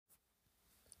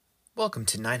Welcome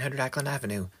to 900 Ackland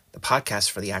Avenue, the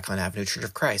podcast for the Ackland Avenue Church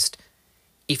of Christ.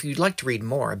 If you'd like to read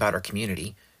more about our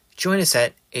community, join us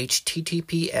at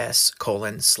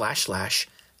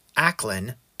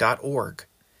https://ackland.org.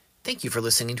 Thank you for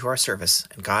listening to our service,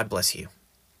 and God bless you.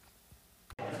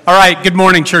 All right, good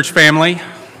morning, church family.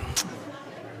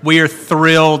 We are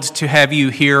thrilled to have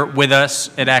you here with us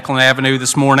at Ackland Avenue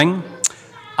this morning.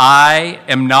 I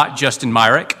am not Justin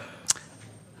Myrick.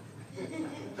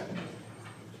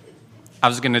 I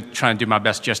was going to try and do my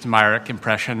best Justin Myrick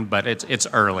impression, but it's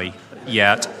early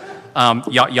yet.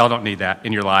 Y'all don't need that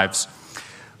in your lives.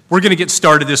 We're going to get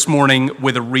started this morning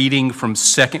with a reading from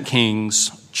 2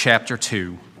 Kings chapter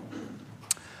 2.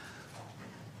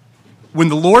 When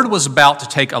the Lord was about to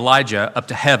take Elijah up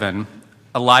to heaven,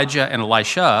 Elijah and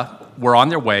Elisha were on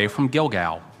their way from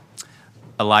Gilgal.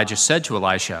 Elijah said to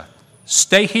Elisha,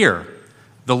 "Stay here.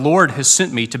 The Lord has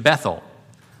sent me to Bethel."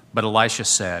 But Elisha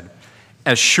said,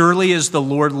 "As surely as the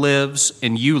Lord lives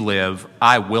and you live,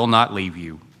 I will not leave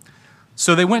you."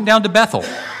 So they went down to Bethel.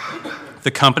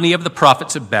 The company of the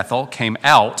prophets at Bethel came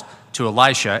out to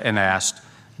Elisha and asked,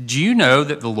 "Do you know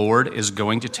that the Lord is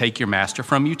going to take your master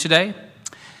from you today?"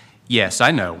 "Yes, I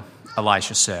know,"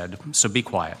 Elisha said, "so be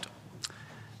quiet."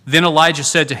 Then Elijah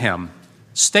said to him,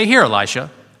 "Stay here, Elisha.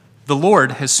 The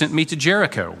Lord has sent me to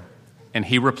Jericho." And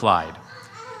he replied,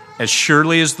 "As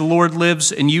surely as the Lord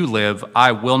lives and you live,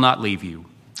 I will not leave you."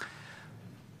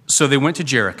 So they went to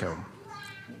Jericho.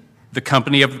 The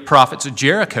company of the prophets at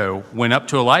Jericho went up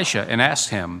to Elisha and asked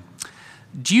him,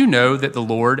 "Do you know that the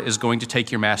Lord is going to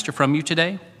take your master from you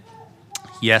today?"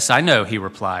 "Yes, I know," he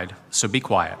replied, "so be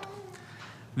quiet."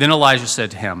 Then Elijah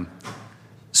said to him,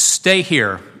 "Stay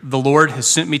here. The Lord has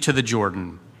sent me to the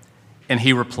Jordan." And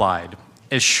he replied,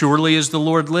 "As surely as the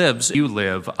Lord lives, you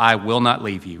live, I will not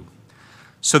leave you."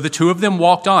 So the two of them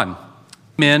walked on.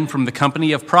 Men from the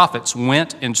company of prophets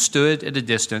went and stood at a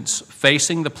distance,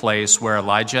 facing the place where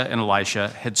Elijah and Elisha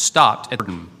had stopped at the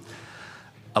Jordan.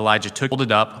 Elijah took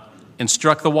it up and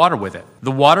struck the water with it. The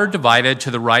water divided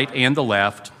to the right and the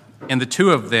left, and the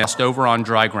two of them crossed over on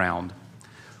dry ground.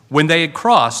 When they had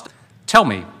crossed, "Tell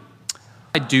me, what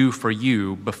can I do for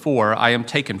you before I am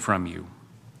taken from you?"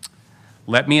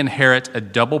 "Let me inherit a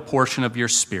double portion of your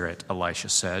spirit," Elisha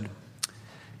said.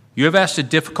 "You have asked a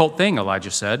difficult thing,"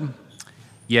 Elijah said.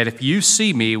 "Yet if you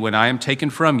see me when I am taken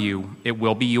from you, it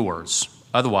will be yours.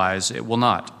 Otherwise, it will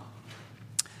not."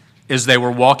 As they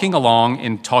were walking along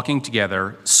and talking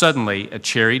together, suddenly a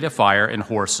chariot of fire and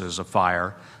horses of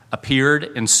fire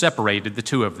appeared and separated the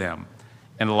two of them.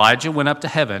 And Elijah went up to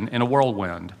heaven in a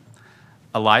whirlwind.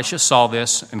 Elisha saw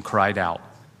this and cried out,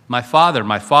 my father,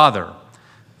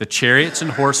 the chariots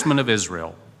and horsemen of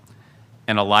Israel."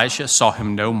 And Elisha saw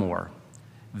him no more.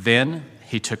 Then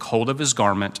he took hold of his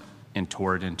garment and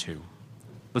tore it in two.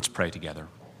 Let's pray together.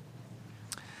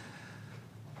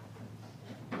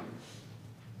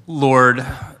 Lord,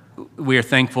 we are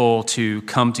thankful to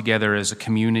come together as a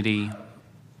community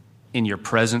in your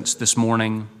presence this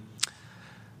morning.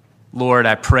 Lord,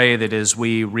 I pray that as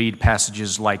we read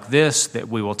passages like this, that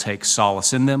we will take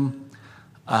solace in them.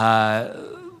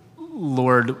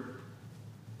 Lord,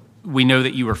 we know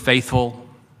that you are faithful.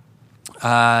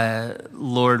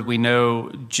 Lord, we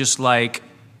know, just like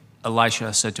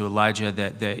Elisha said to Elijah,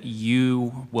 that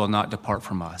you will not depart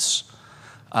from us.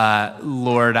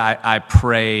 Lord, I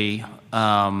pray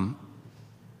that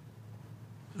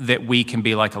we can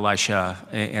be like Elisha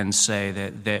and say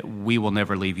that we will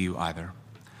never leave you either.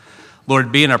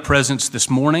 Lord, be in our presence this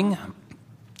morning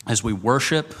as we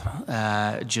worship.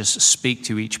 Just speak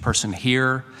to each person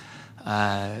here.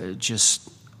 Just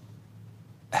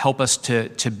help us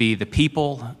to be the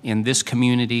people in this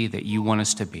community that you want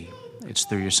us to be. It's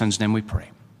through your Son's name we pray.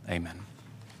 Amen.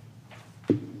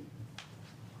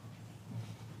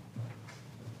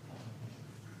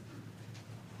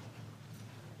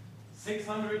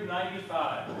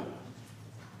 $695.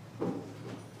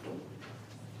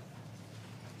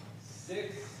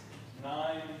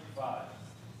 695.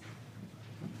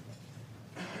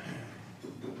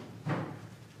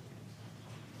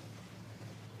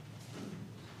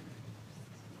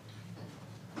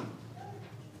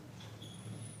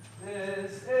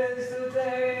 This is the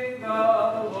day the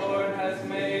Lord has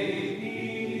made.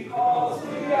 He calls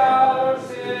me ours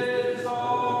his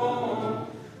own.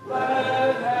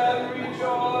 Let heaven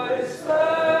rejoice,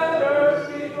 let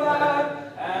earth be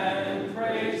glad, and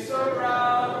praise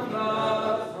surround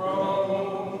the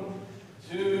throne.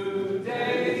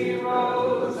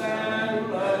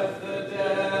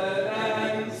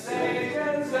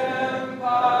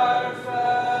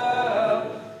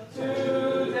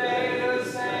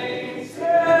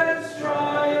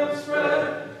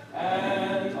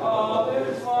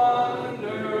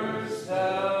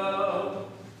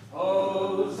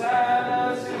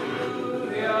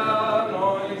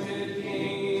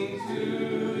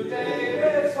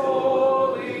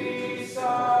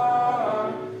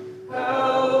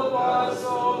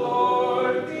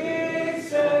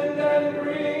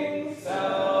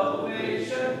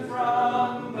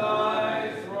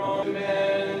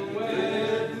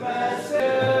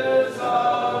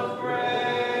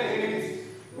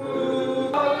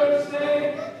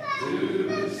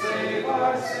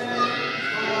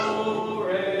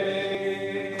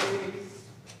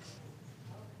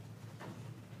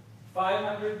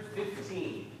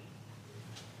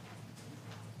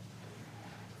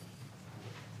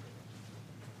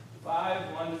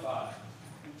 515.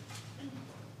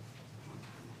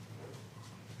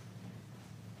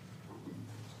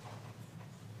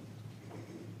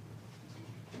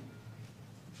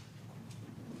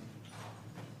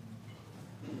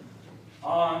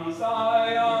 On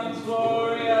Zion's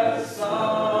glorious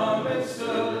summit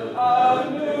stood a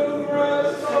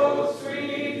numerous host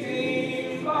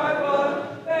redeemed by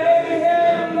blood. They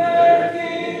hymn their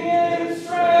King in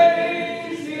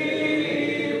strains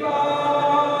divine.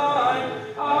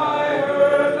 I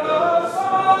heard the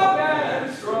song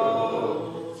and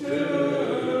strove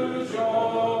to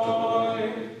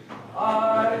join.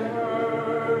 I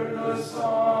heard the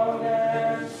song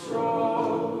and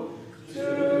strove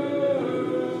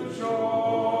to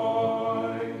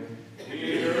join.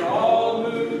 Hear all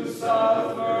who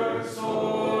suffer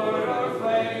sword or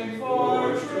flame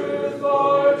for truth,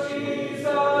 Lord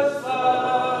Jesus'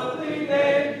 lovely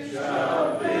name.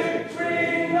 Shout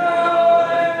victory now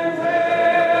and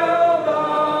hail the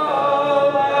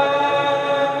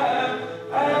Lamb,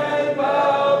 and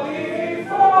bow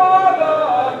before the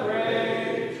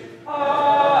great I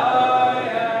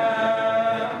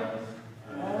am.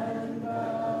 And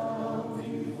bow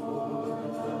before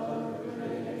the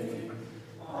great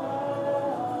I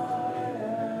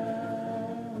am.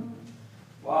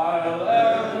 While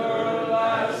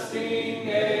everlasting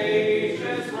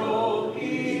ages roll,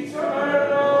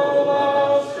 eternal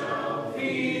love shall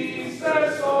feast their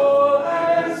soul,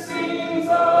 and scenes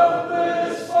of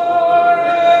bliss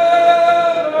forever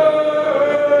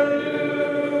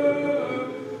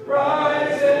new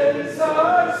rise in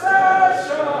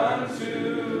succession to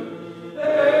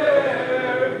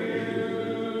their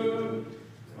view.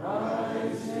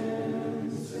 Rise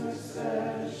in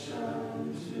succession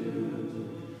to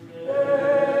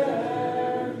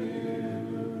their view.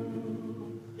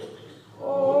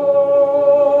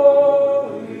 Holy,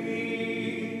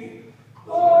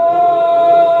 holy,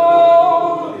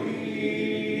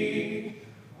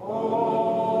 holy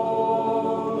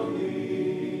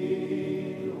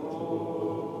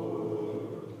Lord.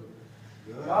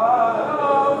 God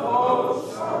of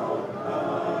hosts,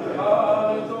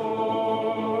 adore.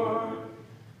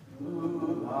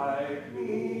 Who like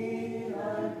me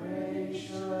and great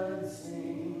should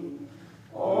sing,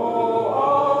 O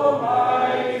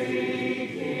Almighty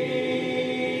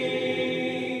King.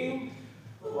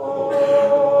 Holy,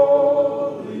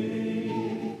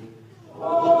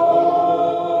 holy,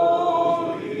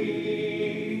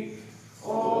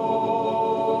 holy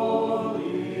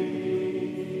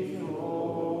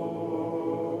Lord.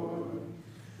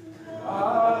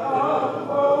 God of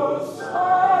hosts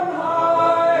on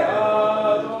high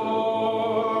adore.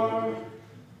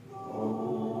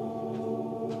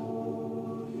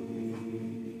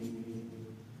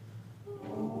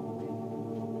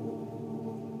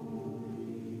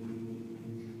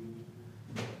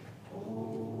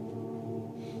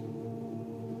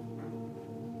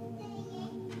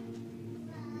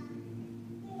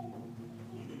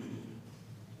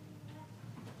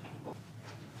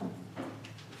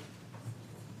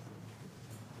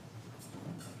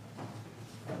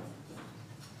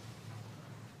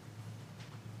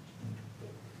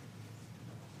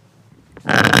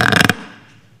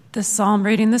 The psalm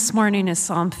reading this morning is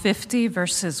Psalm 50,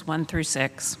 verses 1 through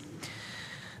 6.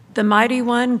 The mighty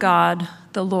one, God,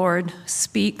 the Lord,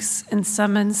 speaks and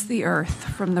summons the earth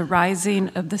from the rising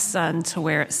of the sun to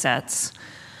where it sets.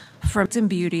 From its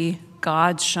beauty,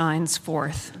 God shines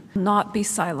forth. Not be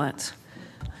silent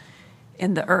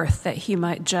in the earth that he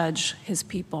might judge his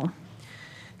people.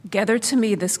 Gather to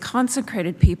me this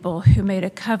consecrated people who made a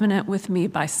covenant with me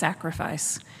by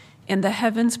sacrifice. In the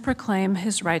heavens proclaim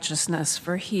his righteousness,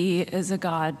 for he is a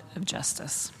God of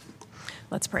justice.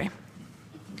 Let's pray.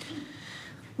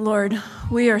 Lord,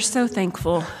 we are so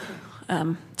thankful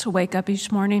to wake up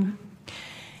each morning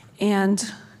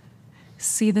and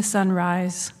see the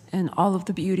sunrise and all of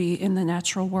the beauty in the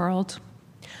natural world.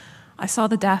 I saw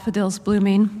the daffodils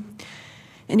blooming,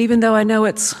 and even though I know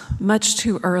it's much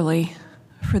too early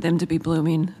for them to be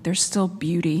blooming, there's still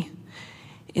beauty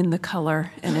in the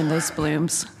color and in those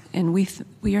blooms. And we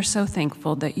are so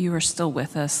thankful that you are still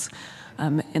with us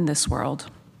in this world.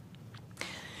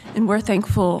 And we're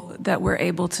thankful that we're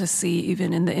able to see,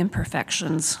 even in the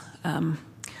imperfections,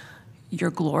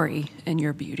 your glory and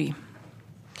your beauty.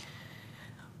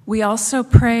 We also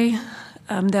pray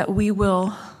that we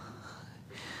will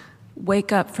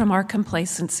wake up from our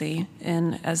complacency,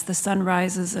 and as the sun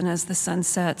rises and as the sun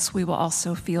sets, we will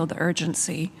also feel the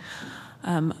urgency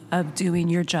of doing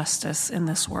your justice in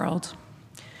this world.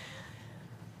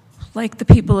 Like the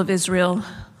people of Israel,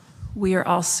 we are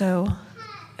also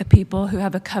a people who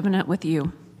have a covenant with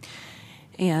you.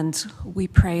 And we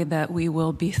pray that we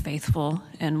will be faithful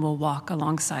and will walk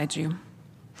alongside you.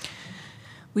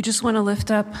 We just want to lift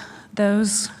up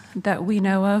those that we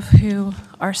know of who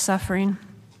are suffering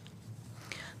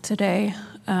today.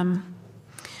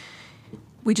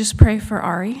 We just pray for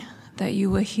Ari, that you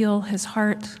will heal his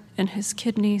heart and his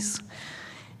kidneys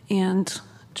and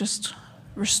just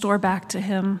restore back to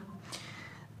him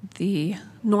the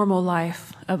normal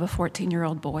life of a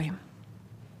 14-year-old boy.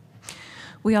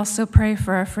 We also pray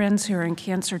for our friends who are in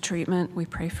cancer treatment. We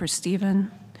pray for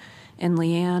Stephen and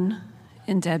Leanne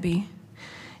and Debbie,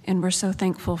 and we're so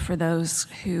thankful for those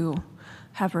who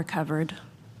have recovered.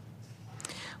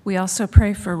 We also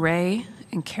pray for Ray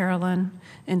and Carolyn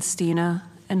and Stina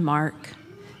and Mark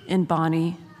and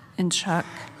Bonnie and Chuck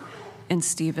and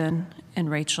Stephen and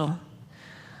Rachel.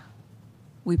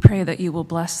 We pray that you will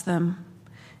bless them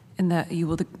and that you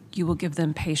will give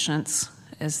them patience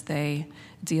as they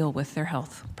deal with their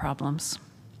health problems.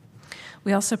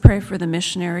 We also pray for the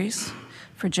missionaries,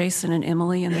 for Jason and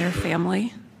Emily and their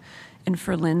family, and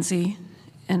for Lindsay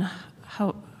and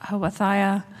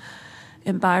Hawathiah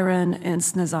and Byron and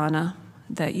Snezana,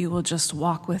 that you will just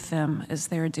walk with them as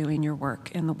they're doing your work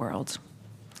in the world.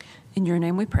 In your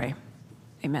name we pray.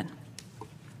 Amen.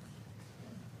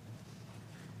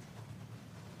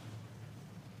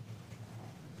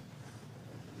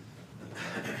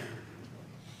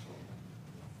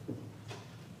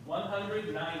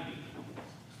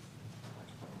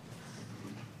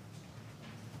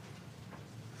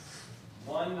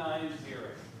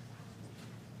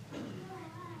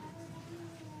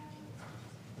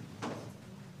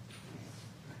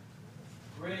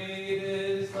 Great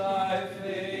is thy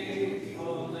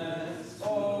faithfulness,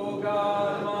 O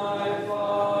God, my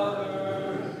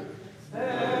Father.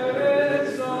 There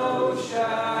is no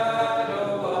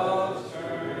shadow of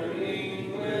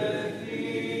turning with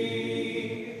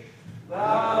thee.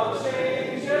 Thou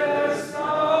changest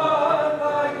not,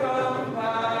 thy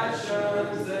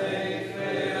compassions, they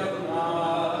fail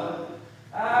not.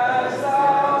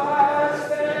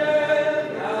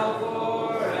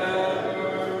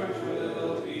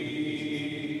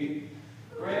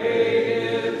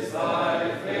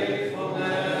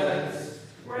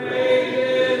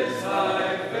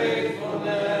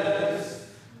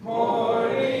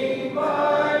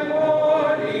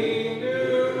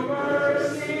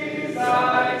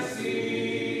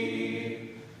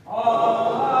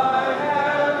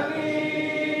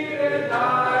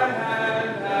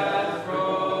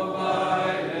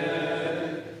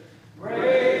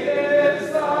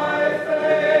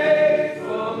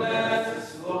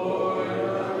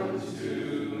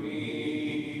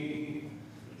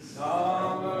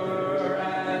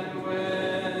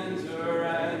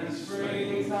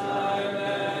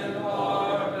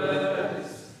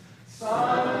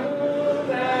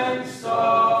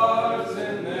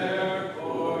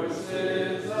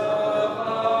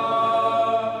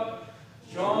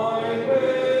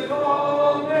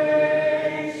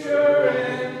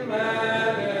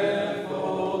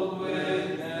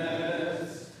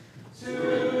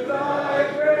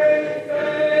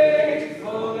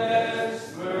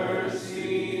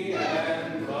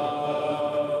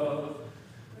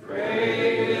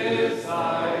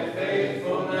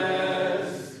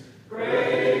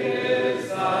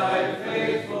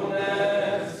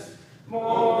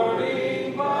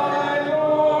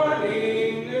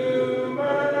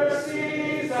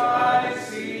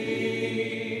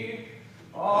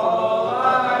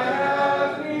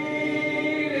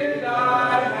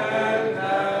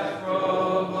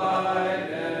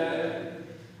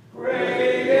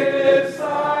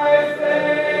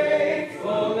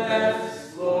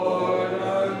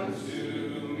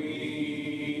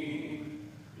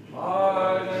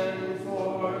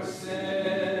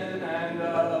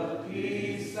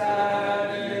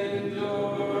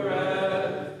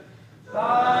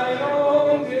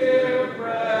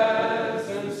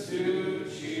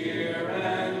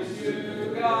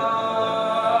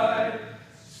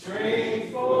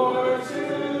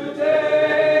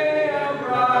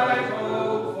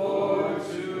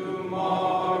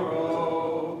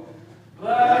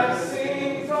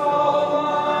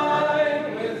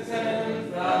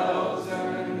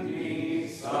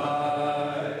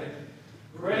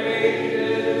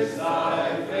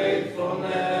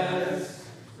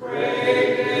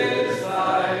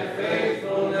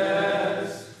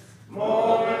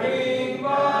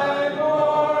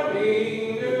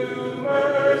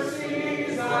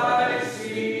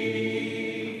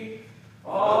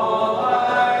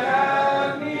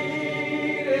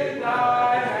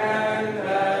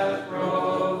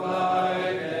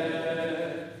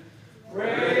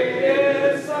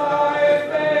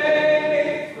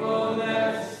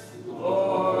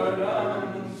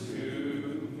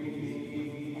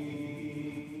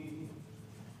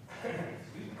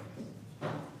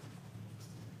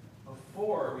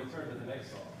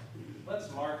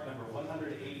 chart number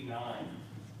 189,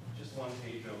 just one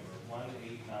page over,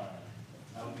 189.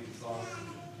 That will be the song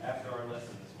after our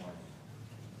lesson this morning.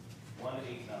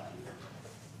 189.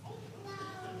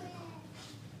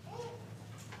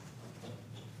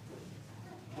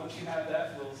 Once you have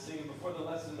that, we'll sing before the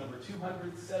lesson number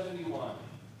 271.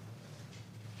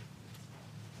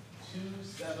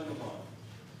 271.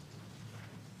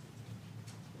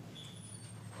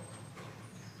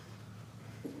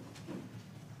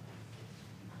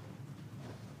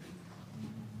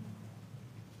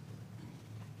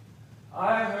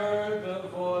 I heard the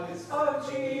voice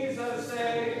of Jesus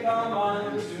say, "Come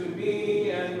unto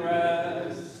me and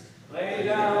rest. Lay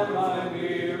down my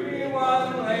weary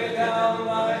one, lay down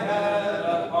thy head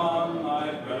upon my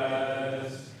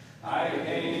breast." I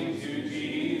came to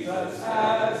Jesus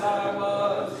as I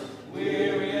was,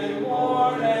 weary and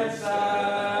worn and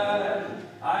sad.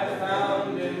 I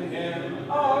found in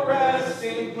him a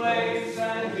resting place,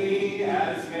 and he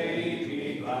has made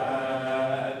me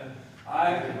glad.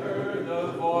 I heard the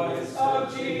voice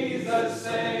of Jesus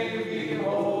say,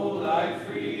 "Behold, I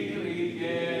freely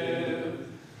give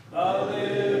the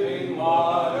living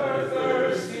water,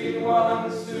 thirsty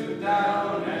ones stoop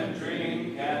down and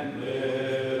drink and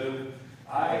live."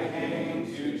 I came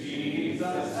to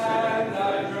Jesus and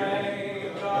I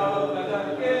drank of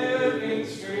the giving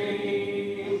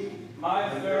stream. My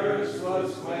thirst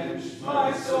was quenched,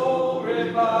 my soul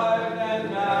revived,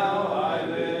 and now I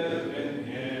live in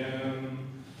him.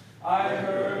 I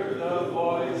heard the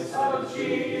voice of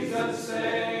Jesus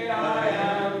say, "I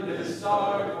am this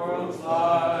dark world's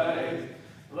light.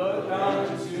 Look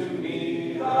unto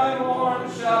me, thy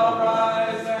morn shall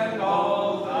rise, and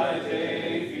all thy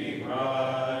day be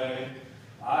bright."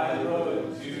 I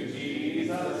looked to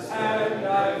Jesus, and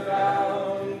I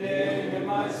found in him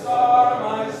my star,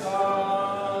 my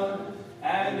sun.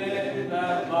 And in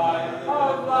that light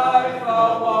of life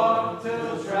I'll walk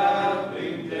till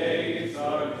traveling days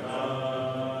are done.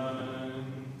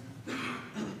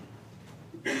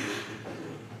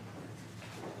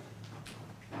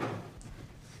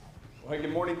 Well, hey,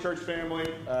 good morning, church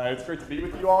family. It's great to be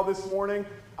with you all this morning.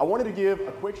 I wanted to give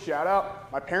a quick shout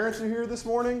out. My parents are here this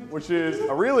morning, which is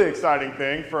a really exciting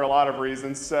thing for a lot of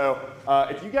reasons. So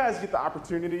if you guys get the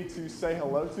opportunity to say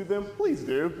hello to them, please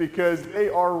do, because they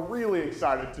are really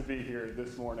excited to be here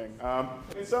this morning. And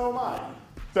so am I.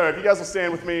 So if you guys will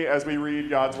stand with me as we read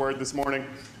God's word this morning.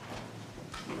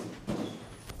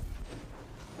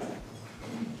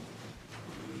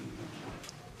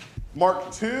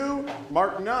 Mark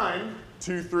 9,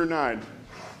 2 through 9.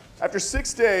 After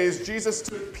 6 days, Jesus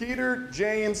took Peter,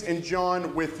 James, and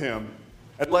John with him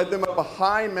and led them up a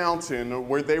high mountain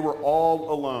where they were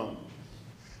all alone.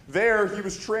 There he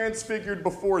was transfigured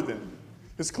before them.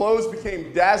 His clothes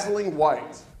became dazzling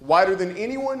white, whiter than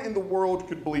anyone in the world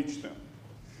could bleach them.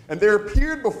 And there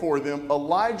appeared before them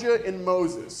Elijah and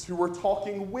Moses, who were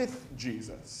talking with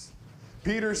Jesus.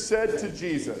 Peter said to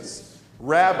Jesus,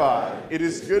 "Rabbi, it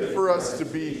is good for us to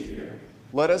be here.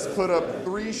 Let us put up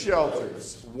 3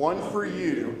 shelters, one for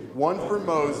you, one for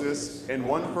Moses, and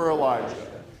one for Elijah."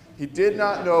 He did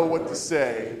not know what to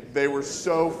say. They were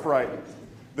so frightened.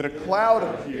 Then a cloud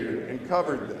appeared and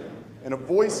covered them, and a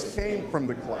voice came from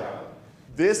the cloud.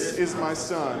 "This is my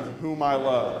son, whom I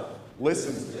love.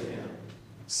 Listen to him."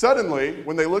 Suddenly,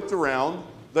 when they looked around,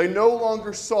 they no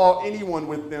longer saw anyone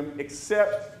with them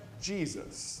except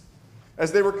Jesus.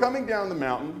 As they were coming down the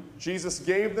mountain, Jesus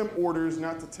gave them orders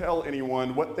not to tell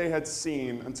anyone what they had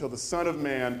seen until the Son of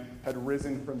Man had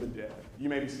risen from the dead. You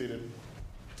may be seated.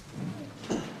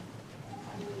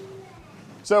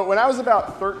 So when I was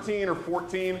about 13 or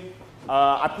 14,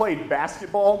 I played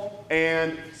basketball,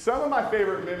 and some of my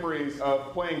favorite memories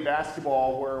of playing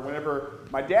basketball were whenever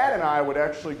my dad and I would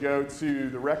actually go to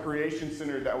the recreation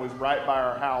center that was right by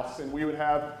our house, and we would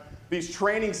have these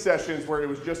training sessions where it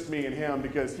was just me and him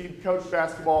because he'd coached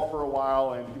basketball for a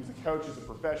while and he was a coach as a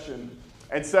profession.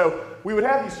 And so we would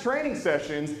have these training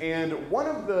sessions, and one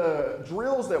of the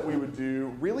drills that we would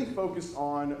do really focused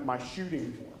on my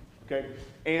shooting form, okay?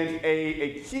 And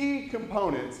a key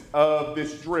component of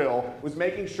this drill was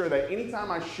making sure that anytime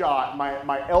I shot,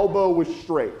 my elbow was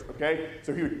straight, okay?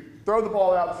 So he would throw the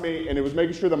ball out to me, and it was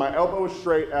making sure that my elbow was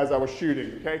straight as I was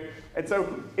shooting, okay? And so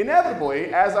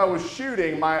inevitably, as I was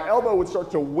shooting, my elbow would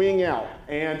start to wing out,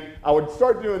 and I would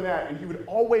start doing that, and he would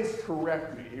always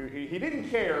correct me. He didn't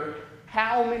care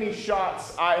how many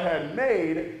shots I had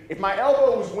made. If my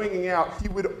elbow was winging out, he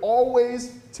would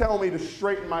always tell me to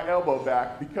straighten my elbow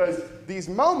back because these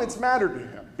moments mattered to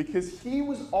him, because he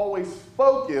was always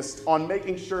focused on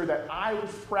making sure that I was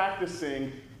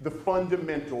practicing the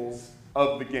fundamentals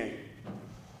of the game.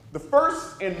 The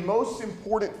first and most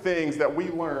important things that we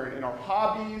learn in our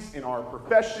hobbies, in our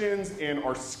professions, in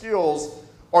our skills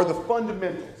are the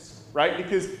fundamentals, right?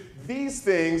 Because these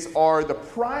things are the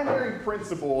primary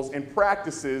principles and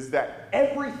practices that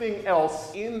everything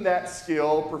else in that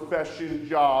skill, profession,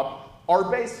 job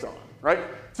are based on, right?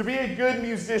 To be a good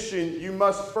musician, you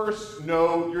must first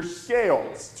know your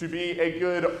scales. To be a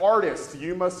good artist,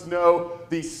 you must know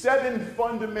the 7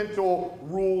 fundamental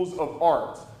rules of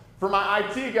art. For my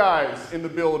IT guys in the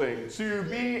building, to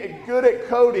be good at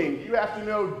coding, you have to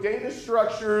know data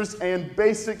structures and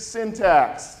basic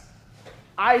syntax.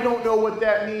 I don't know what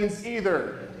that means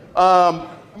either.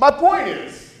 My point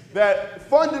is that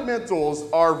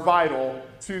fundamentals are vital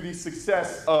to the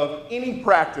success of any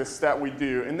practice that we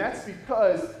do, and that's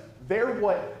because they're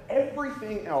what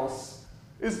everything else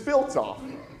is built off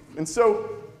of. And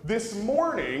so this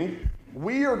morning,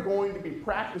 we are going to be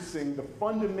practicing the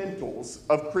fundamentals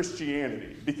of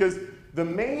Christianity, because the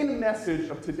main message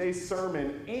of today's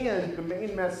sermon and the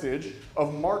main message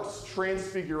of Mark's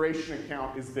Transfiguration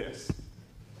account is this: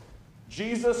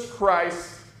 Jesus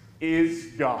Christ is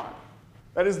God.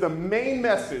 That is the main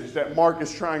message that Mark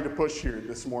is trying to push here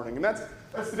this morning. And that's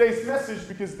today's message,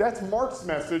 because that's Mark's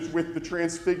message with the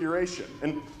Transfiguration.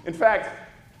 And in fact,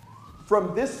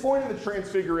 from this point in the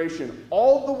Transfiguration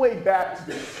all the way back to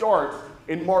the start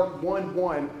in Mark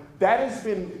 1:1, that has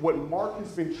been what Mark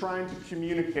has been trying to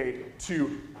communicate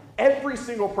to every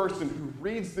single person who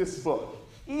reads this book,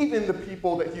 even the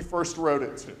people that he first wrote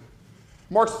it to.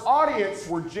 Mark's audience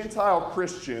were Gentile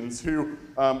Christians who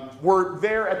were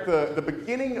there at the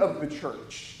beginning of the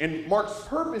church. And Mark's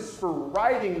purpose for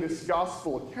writing this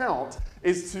gospel account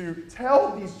is to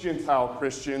tell these Gentile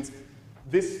Christians,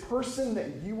 this person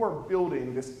that you are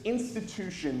building, this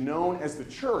institution known as the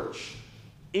church,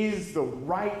 is the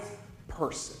right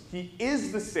person. He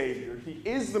is the Savior. He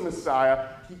is the Messiah.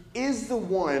 He is the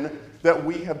one that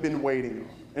we have been waiting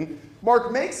on. And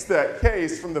Mark makes that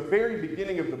case from the very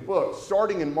beginning of the book.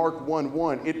 Starting in Mark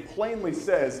 1:1, it plainly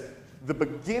says the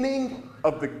beginning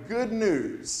of the good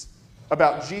news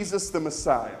about Jesus the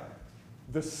Messiah,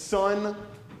 the Son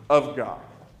of God.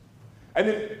 And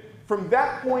then from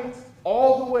that point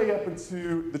all the way up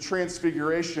into the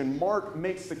Transfiguration, Mark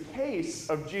makes the case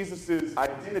of Jesus'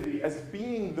 identity as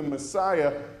being the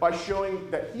Messiah by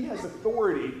showing that he has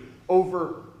authority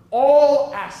over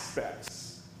all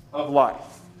aspects of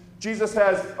life. Jesus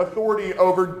has authority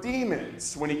over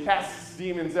demons when he casts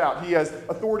demons out. He has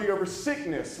authority over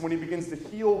sickness when he begins to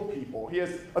heal people. He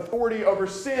has authority over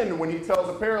sin when he tells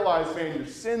a paralyzed man, your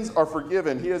sins are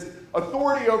forgiven. He has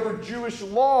authority over Jewish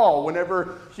law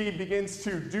whenever he begins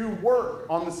to do work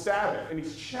on the Sabbath, and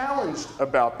he's challenged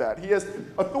about that. He has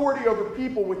authority over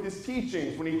people with his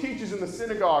teachings. When he teaches in the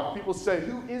synagogue, people say,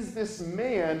 who is this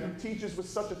man who teaches with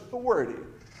such authority?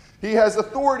 He has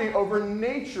authority over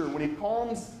nature when he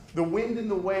calms the wind and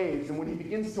the waves, and when he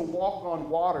begins to walk on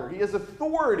water. He has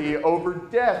authority over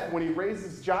death when he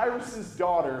raises Jairus'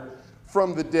 daughter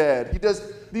from the dead. He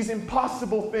does these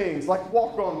impossible things like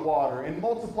walk on water and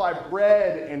multiply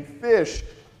bread and fish.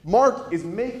 Mark is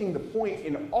making the point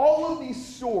in all of these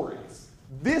stories,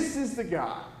 this is the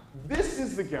guy, this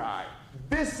is the guy,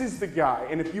 this is the guy.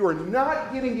 And if you are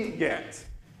not getting it yet,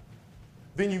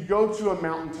 then you go to a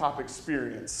mountaintop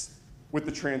experience with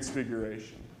the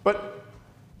Transfiguration. But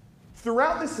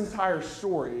throughout this entire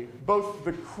story, both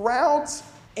the crowds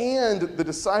and the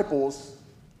disciples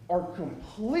are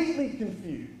completely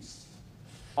confused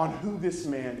on who this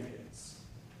man is.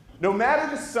 No matter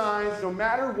the signs, no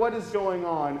matter what is going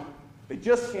on, they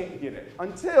just can't get it.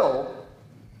 Until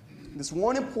this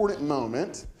one important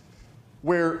moment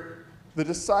where the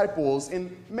disciples,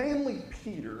 and mainly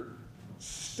Peter,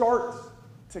 start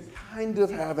to kind of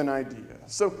have an idea.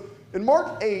 So in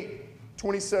Mark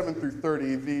 8:27 through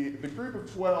 30, the group of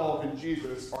 12 and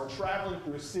Jesus are traveling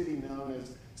through a city known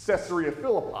as Caesarea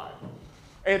Philippi.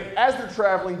 And as they're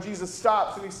traveling, Jesus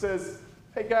stops and he says,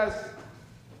 hey guys,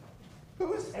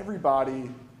 who is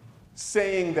everybody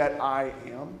saying that I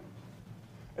am?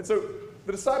 And so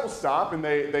the disciples stop and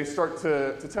they start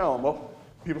to tell him, well,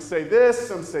 people say this,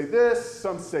 some say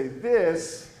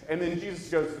this, and then Jesus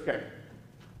goes, okay,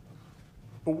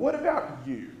 but what about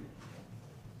you?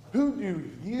 Who do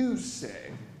you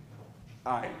say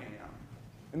I am?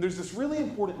 And there's this really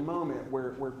important moment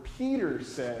where Peter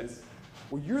says,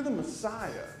 well, you're the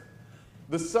Messiah,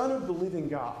 the Son of the living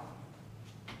God.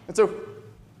 And so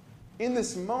in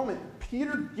this moment,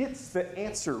 Peter gets the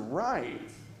answer right,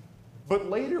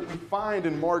 but later we find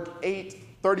in Mark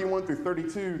 8:31 through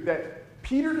 32 that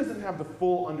Peter doesn't have the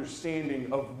full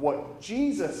understanding of what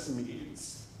Jesus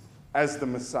means as the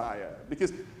Messiah.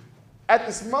 Because at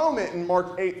this moment in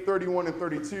Mark 8:31 and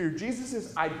 32,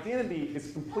 Jesus' identity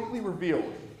is completely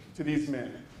revealed to these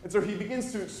men. And so he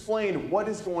begins to explain what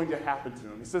is going to happen to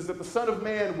him. He says that the Son of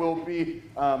Man will be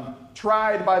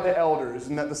tried by the elders,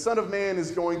 and that the Son of Man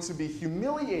is going to be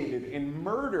humiliated and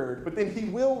murdered, but then he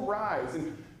will rise.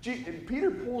 And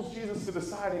Peter pulls Jesus to the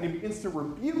side and he begins to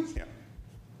rebuke him.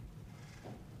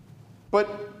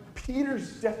 But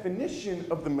Peter's definition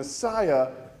of the Messiah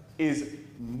is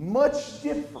much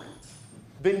different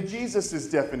than Jesus'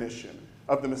 definition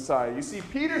of the Messiah. You see,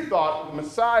 Peter thought the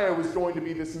Messiah was going to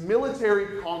be this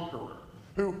military conqueror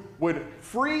who would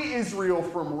free Israel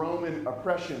from Roman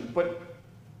oppression. But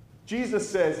Jesus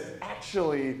says,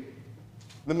 actually,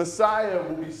 the Messiah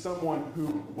will be someone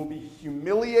who will be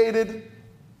humiliated,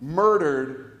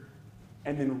 murdered,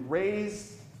 and then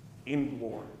raised in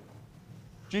glory.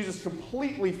 Jesus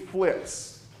completely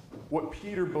flips what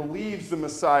Peter believes the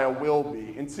Messiah will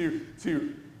be. And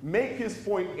to make his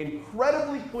point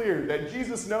incredibly clear that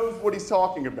Jesus knows what he's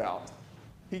talking about,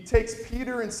 he takes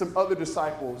Peter and some other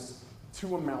disciples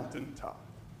to a mountaintop.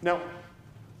 Now,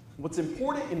 what's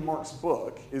important in Mark's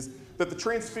book is that the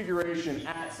Transfiguration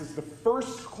acts as the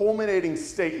first culminating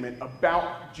statement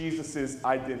about Jesus'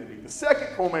 identity. The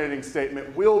second culminating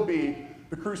statement will be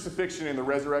the crucifixion and the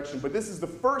resurrection, but this is the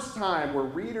first time where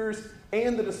readers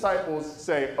and the disciples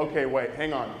say, okay, wait,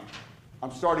 hang on,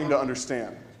 I'm starting to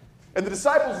understand. And the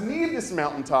disciples need this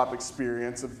mountaintop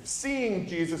experience of seeing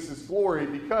Jesus' glory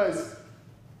because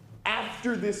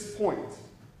after this point,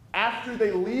 after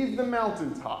they leave the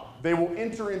mountaintop, they will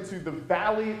enter into the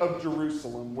valley of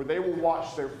Jerusalem where they will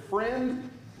watch their friend,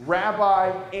 rabbi,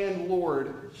 and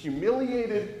Lord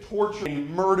humiliated, tortured, and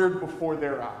murdered before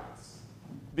their eyes.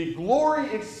 The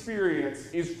glory experience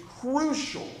is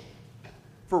crucial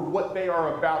for what they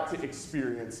are about to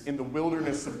experience in the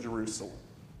wilderness of Jerusalem.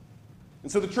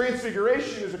 And so the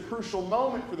Transfiguration is a crucial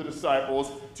moment for the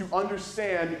disciples to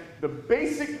understand the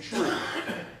basic truth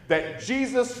that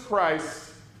Jesus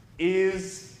Christ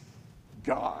is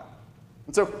God.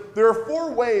 And so there are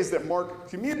four ways that Mark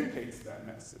communicates that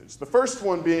message. The first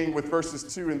one being with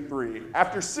verses 2 and 3.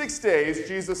 After 6 days,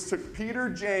 Jesus took Peter,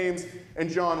 James, and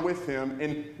John with him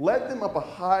and led them up a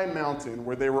high mountain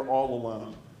where they were all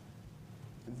alone.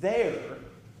 There,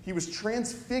 he was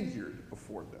transfigured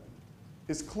before them.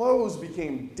 His clothes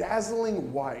became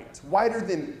dazzling white, whiter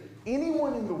than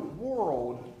anyone in the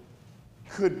world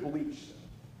could bleach them.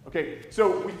 Okay,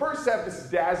 so we first have this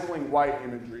dazzling white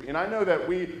imagery, and I know that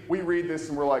we read this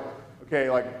and we're like, okay,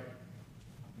 like,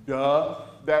 duh,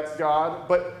 that's God.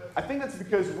 But I think that's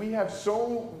because we have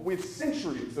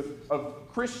centuries of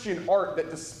Christian art that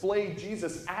display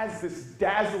Jesus as this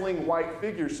dazzling white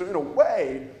figure. So in a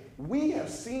way, we have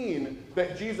seen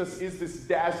that Jesus is this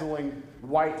dazzling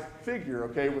white figure,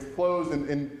 okay, with clothes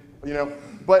and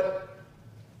but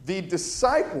the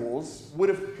disciples would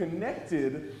have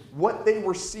connected what they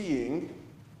were seeing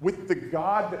with the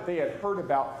God that they had heard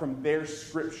about from their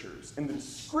scriptures and the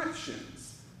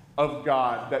descriptions of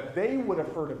God that they would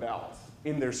have heard about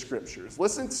in their scriptures.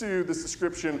 Listen to this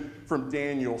description from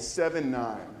Daniel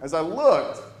 7:9. As I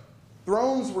looked,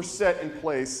 thrones were set in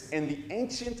place, and the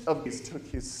Ancient of Days took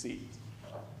his seat.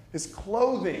 His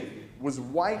clothing was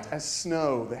white as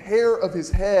snow. The hair of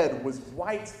his head was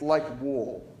white like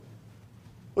wool.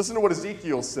 Listen to what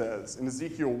Ezekiel says in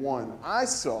Ezekiel 1. I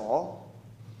saw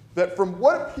that from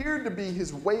what appeared to be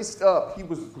his waist up, he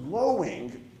was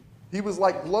glowing. He was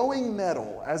like glowing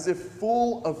metal, as if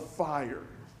full of fire.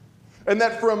 And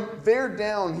that from there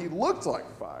down, he looked like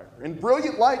fire, and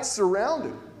brilliant lights surrounded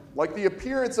him. Like the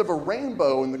appearance of a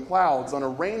rainbow in the clouds on a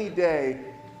rainy day,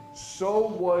 so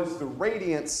was the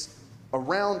radiance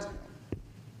around him.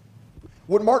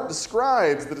 What Mark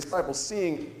describes the disciples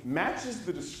seeing matches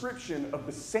the description of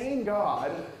the same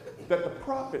God that the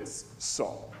prophets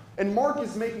saw. And Mark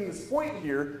is making this point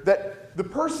here that the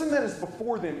person that is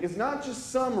before them is not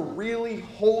just some really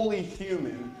holy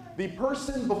human. The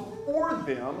person before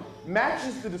them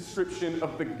matches the description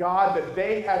of the God that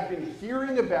they have been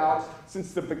hearing about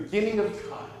since the beginning of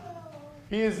time.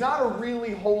 He is not a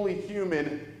really holy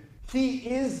human. He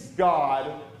is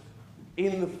God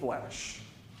in the flesh.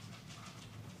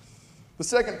 The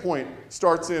second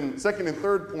and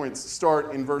third points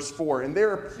start in verse 4. And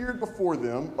there appeared before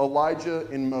them Elijah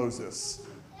and Moses,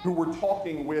 who were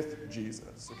talking with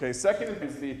Jesus. Okay, second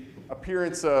is the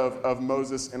appearance of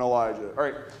Moses and Elijah. All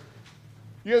right,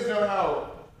 you guys know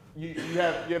how you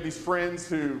have these friends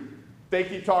who they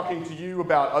keep talking to you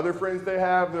about other friends they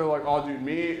have. They're like, oh,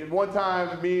 dude, one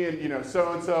time, me and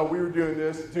so-and-so, we were doing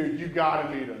this. Dude, you got to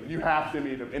meet him. You have to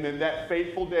meet him. And then that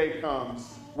fateful day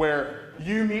comes where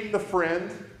you meet the friend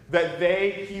that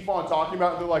they keep on talking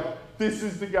about. And they're like, this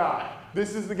is the guy.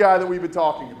 This is the guy that we've been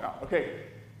talking about. Okay,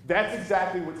 that's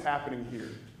exactly what's happening here.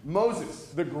 Moses,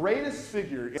 the greatest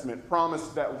figure in the Testament,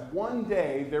 promised that one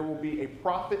day there will be a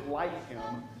prophet like him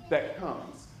that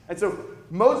comes. And so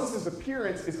Moses'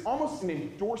 appearance is almost an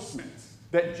endorsement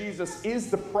that Jesus is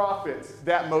the prophet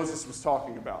that Moses was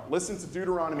talking about. Listen to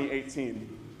Deuteronomy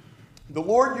 18. The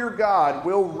Lord your God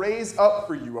will raise up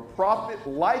for you a prophet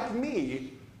like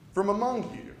me from among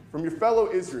you, from your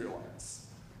fellow Israelites.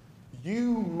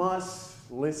 You must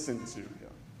listen to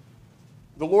him.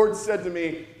 The Lord said to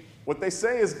me, what they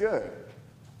say is good.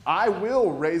 I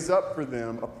will raise up for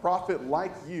them a prophet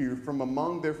like you from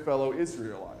among their fellow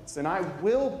Israelites, and I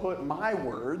will put my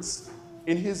words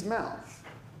in his mouth.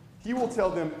 He will tell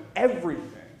them everything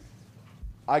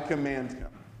I command him.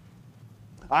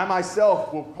 I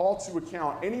myself will call to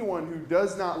account anyone who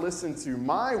does not listen to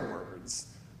my words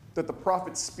that the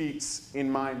prophet speaks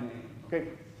in my name. Okay?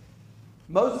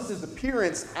 Moses'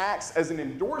 appearance acts as an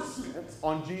endorsement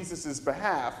on Jesus'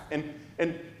 behalf,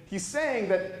 and he's saying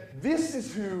that this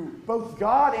is who both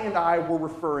God and I were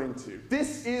referring to.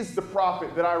 This is the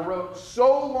prophet that I wrote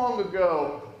so long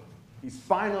ago. He's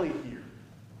finally here.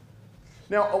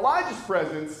 Now, Elijah's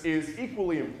presence is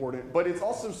equally important, but it's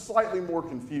also slightly more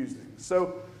confusing.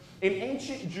 So, in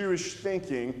ancient Jewish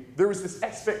thinking, there was this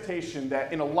expectation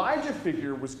that an Elijah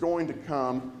figure was going to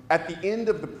come at the end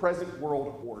of the present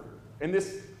world order. And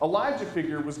this Elijah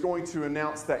figure was going to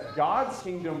announce that God's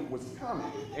kingdom was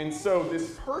coming. And so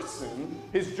this person,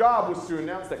 his job was to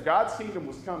announce that God's kingdom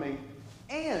was coming,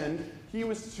 and he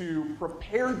was to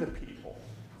prepare the people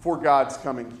for God's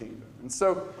coming kingdom. And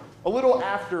so a little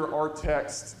after our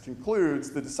text concludes,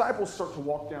 the disciples start to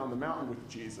walk down the mountain with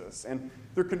Jesus, and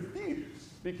they're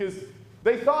confused because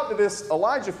they thought that this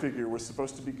Elijah figure was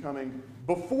supposed to be coming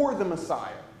before the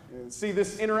Messiah. And see,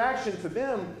 this interaction to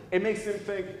them, it makes them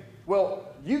think, well,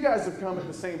 you guys have come at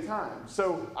the same time,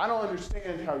 so I don't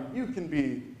understand how you can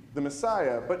be the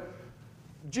Messiah. But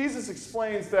Jesus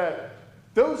explains that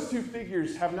those two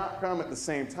figures have not come at the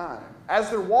same time.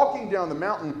 As they're walking down the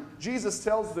mountain, Jesus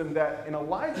tells them that an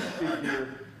Elijah figure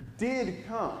did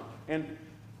come. And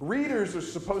readers are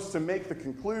supposed to make the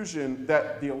conclusion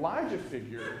that the Elijah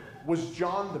figure was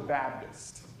John the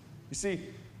Baptist. You see,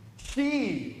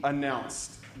 he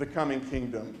announced the coming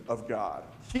kingdom of God.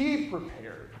 He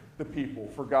prepared the people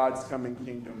for God's coming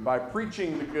kingdom by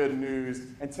preaching the good news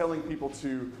and telling people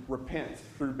to repent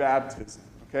through baptism.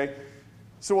 Okay?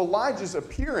 So Elijah's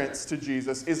appearance to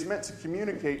Jesus is meant to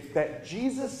communicate that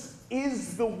Jesus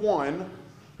is the one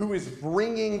who is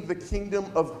bringing the kingdom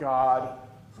of God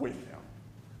with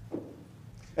him.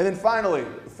 And then finally,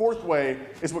 the fourth way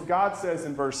is what God says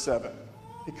in verse 7.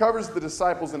 He covers the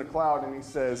disciples in a cloud and he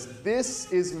says,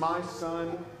 "This is my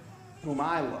son whom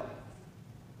I love."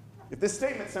 If this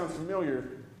statement sounds familiar,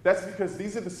 that's because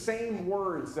these are the same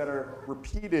words that are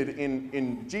repeated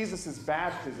in Jesus'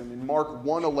 baptism in Mark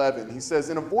 1:11. He says,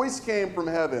 "And a voice came from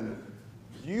heaven,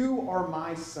 'You are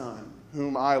my son,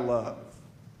 whom I love.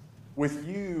 With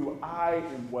you I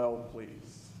am well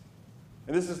pleased.'"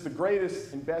 And this is the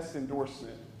greatest and best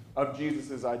endorsement of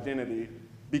Jesus' identity,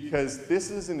 because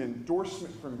this is an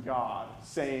endorsement from God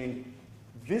saying,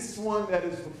 "This one that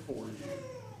is before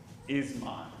you is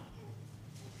mine."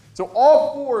 So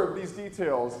all four of these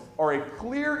details are a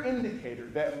clear indicator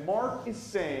that Mark is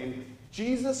saying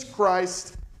Jesus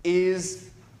Christ is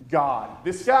God.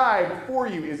 This guy before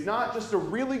you is not just a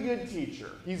really good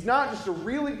teacher. He's not just a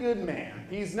really good man.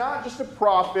 He's not just a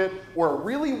prophet or a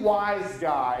really wise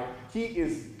guy. He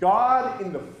is God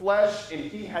in the flesh, and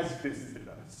he has visited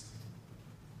us.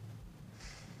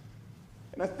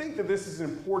 And I think that this is an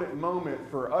important moment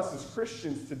for us as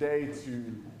Christians today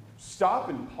to stop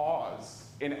and pause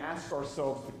and ask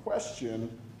ourselves the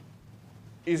question,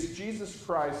 is Jesus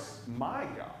Christ my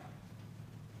God?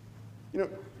 You know,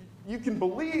 you can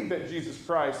believe that Jesus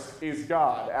Christ is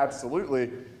God, absolutely,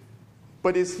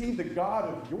 but is he the God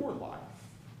of your life?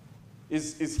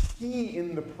 Is he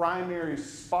in the primary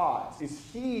spot? Is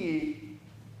he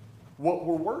what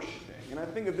we're worshiping? And I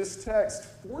think that this text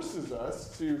forces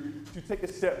us to take a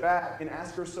step back and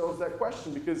ask ourselves that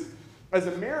question, because as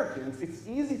Americans, it's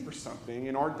easy for something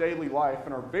in our daily life,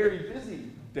 in our very busy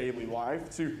daily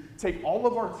life, to take all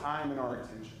of our time and our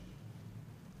attention.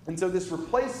 And so this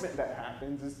replacement that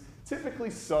happens is typically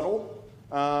subtle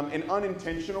and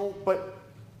unintentional, but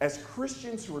as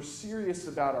Christians who are serious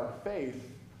about our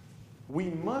faith, we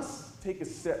must take a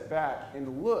step back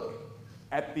and look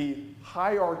at the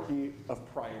hierarchy of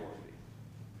priority.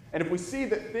 And if we see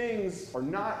that things are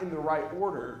not in the right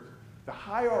order, the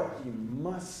hierarchy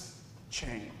must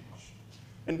change.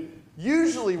 And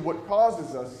usually what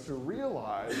causes us to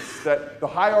realize that the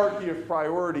hierarchy of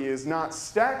priority is not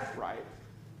stacked right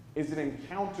is an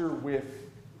encounter with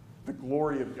the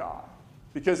glory of God.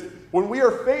 Because when we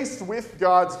are faced with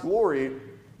God's glory,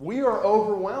 we are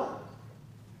overwhelmed.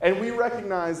 And we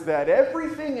recognize that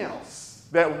everything else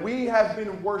that we have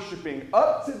been worshiping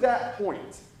up to that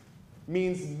point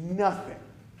means nothing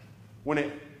when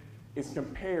it is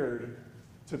compared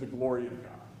to the glory of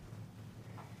God.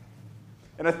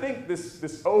 And I think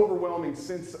this overwhelming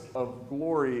sense of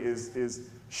glory is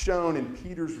shown in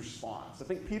Peter's response. I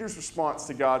think Peter's response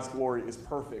to God's glory is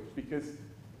perfect because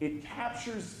it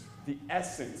captures the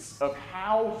essence of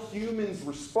how humans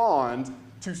respond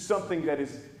to something that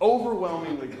is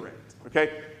overwhelmingly great.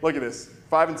 Okay? Look at this,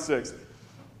 5 and 6.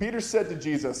 Peter said to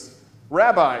Jesus,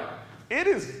 "Rabbi, it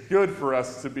is good for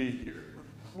us to be here.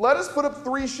 Let us put up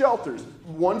 3 shelters,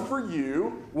 one for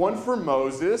you, one for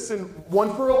Moses, and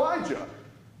one for Elijah."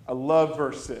 I love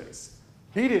verse 6.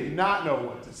 He did not know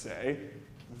what to say.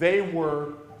 They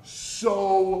were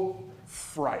so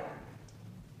frightened.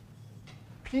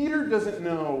 Peter doesn't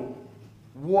know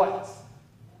what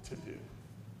to do,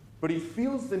 but he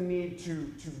feels the need to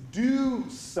do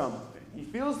something. He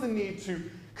feels the need to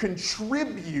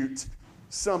contribute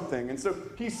something. And so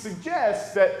he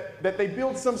suggests that they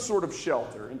build some sort of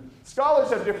shelter. And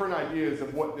scholars have different ideas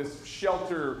of what this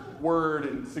shelter word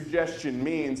and suggestion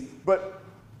means, but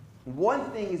one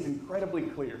thing is incredibly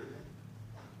clear.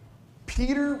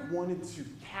 Peter wanted to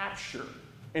capture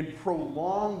and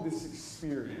prolong this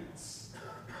experience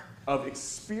of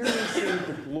experiencing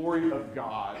the glory of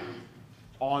God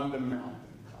on the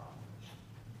mountaintop.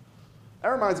 That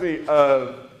reminds me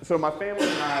of, so my family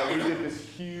and I, we did this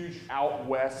huge out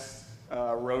west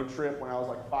road trip when I was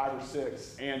like 5 or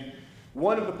 6. And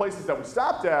one of the places that we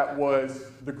stopped at was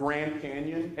the Grand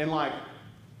Canyon. And like,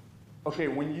 okay,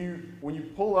 when you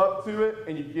pull up to it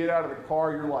and you get out of the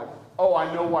car, you're like, oh,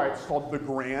 I know why it's called the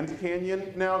Grand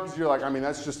Canyon now, because you're like, I mean,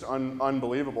 that's just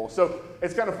unbelievable. So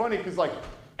it's kind of funny because like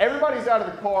everybody's out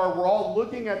of the car, we're all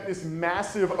looking at this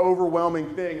massive,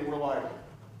 overwhelming thing, and we're like,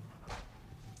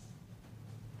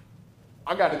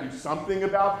 I got to do something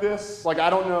about this. Like I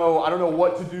don't know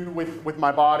what to do with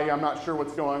my body. I'm not sure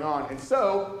what's going on. And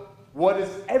so, what does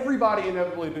everybody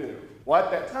inevitably do? Well, at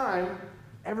that time,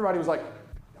 everybody was like,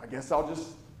 I guess I'll just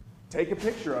take a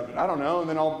picture of it. I don't know, and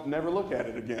then I'll never look at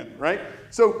it again, right?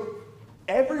 So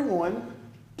everyone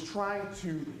is trying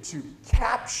to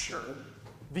capture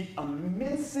the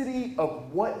immensity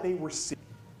of what they were seeing.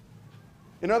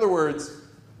 In other words,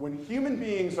 when human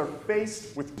beings are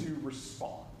faced with to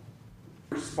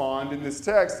respond in this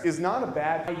text is not a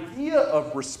bad idea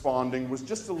of responding, was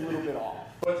just a little bit off.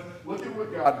 But look at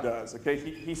what God does, okay?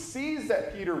 He sees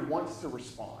that Peter wants to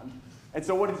respond, and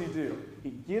so what does he do? He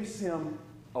gives him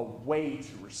a way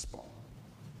to respond.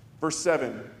 Verse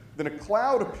 7, then a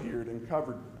cloud appeared and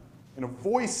covered them, and a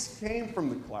voice came from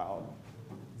the cloud,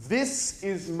 "This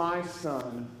is my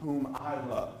son whom I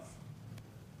love.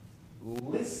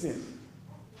 Listen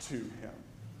to him."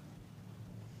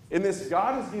 In this,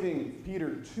 God is giving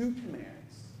Peter 2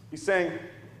 commands. He's saying,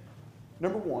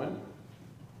 number 1,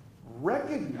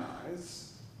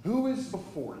 recognize who is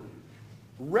before you.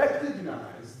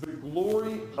 Recognize the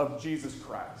glory of Jesus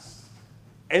Christ.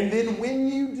 And then when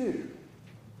you do,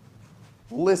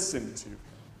 listen to him.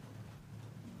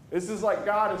 This is like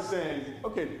God is saying,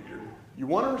 okay, Peter, you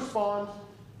want to respond?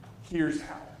 Here's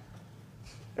how.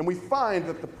 And we find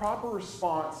that the proper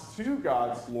response to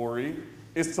God's glory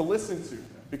is to listen to him,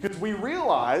 because we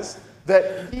realize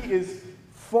that he is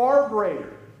far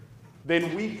greater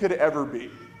than we could ever be.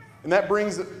 And that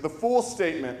brings the full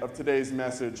statement of today's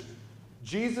message.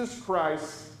 Jesus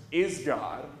Christ is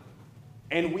God,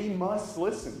 and we must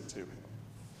listen to him.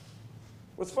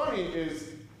 What's funny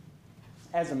is,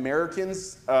 as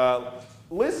Americans,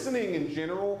 listening in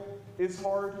general is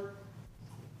hard,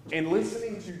 and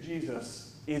listening to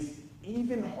Jesus is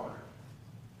even harder.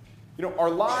 You know, our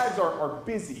lives are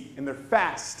busy, and they're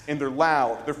fast, and they're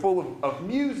loud. They're full of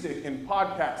music and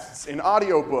podcasts and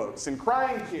audiobooks and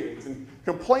crying kids and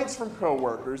complaints from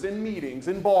coworkers and meetings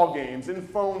and ball games and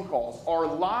phone calls. Our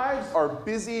lives are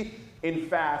busy and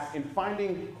fast, and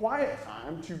finding quiet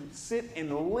time to sit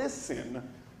and listen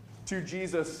to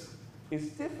Jesus is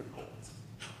difficult.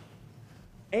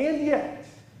 And yet,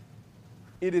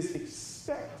 it is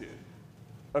expected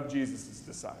of Jesus'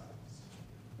 disciples.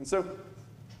 And so,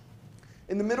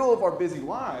 in the middle of our busy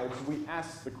lives, we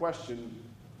ask the question,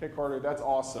 okay, Carter, that's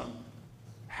awesome.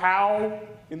 How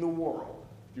in the world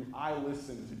do I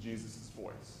listen to Jesus'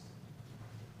 voice?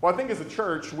 Well, I think as a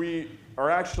church, we are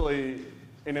actually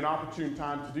and an opportune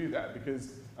time to do that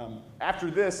because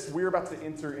after this, we're about to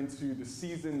enter into the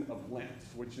season of Lent,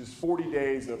 which is 40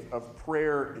 days of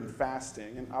prayer and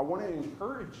fasting. And I want to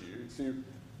encourage you to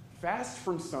fast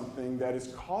from something that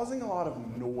is causing a lot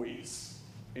of noise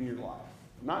in your life.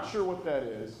 I'm not sure what that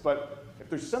is, but if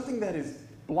there's something that is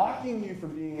blocking you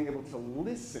from being able to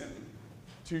listen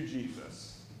to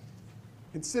Jesus,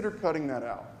 consider cutting that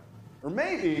out. Or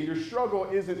maybe your struggle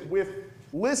isn't with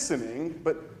listening,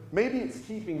 but maybe it's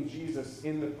keeping Jesus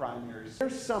in the primary.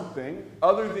 There's something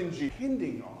other than Jesus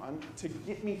depending on to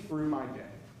get me through my day.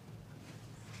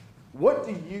 What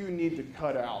do you need to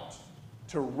cut out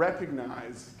to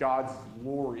recognize God's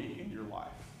glory in your life?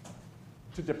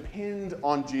 To depend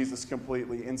on Jesus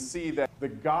completely and see that the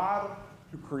God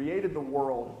who created the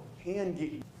world can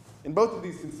get you. In both of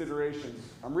these considerations,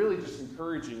 I'm really just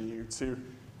encouraging you to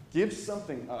give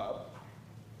something up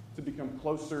to become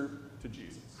closer to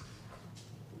Jesus.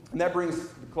 And that brings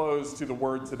the close to the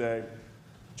word today.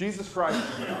 Jesus Christ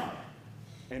is God,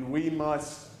 and we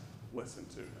must listen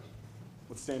to him.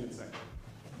 Let's stand and sing.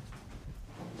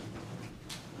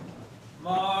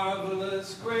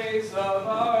 Marvelous grace of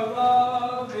our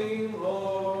loving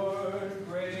Lord,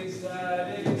 grace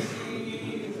that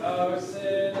exceeds our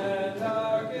sin and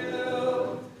our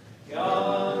guilt.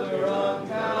 Yonder on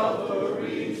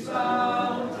Calvary's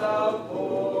sounds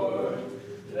outpoured,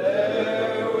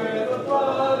 there where the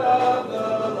blood of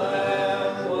the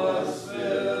Lamb was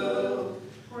spilled.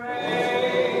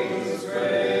 Praise,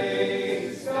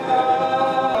 grace,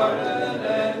 pardon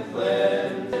and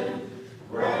cleansing.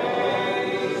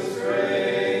 Grace,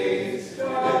 grace,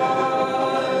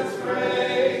 God's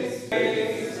grace,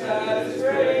 grace that is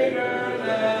greater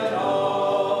than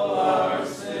all our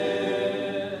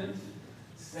sins.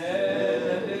 Sin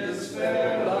and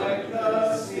despair like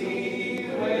the sea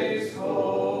waves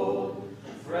cold,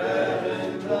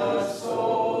 threaten the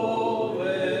soul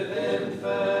with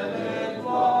infinite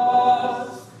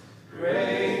loss.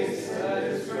 Grace that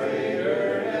is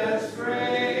greater as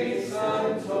grace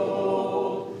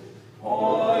untold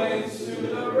points to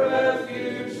the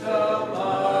refuge of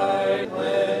my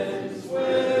cleanse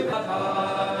with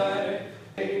high.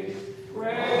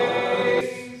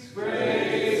 Grace,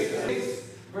 grace,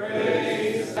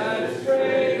 grace that is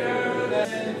greater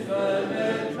than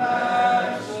infinite,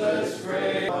 matchless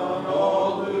grace on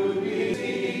all who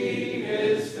believe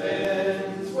his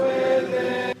sins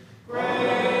within.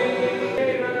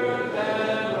 Greater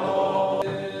than all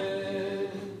sin.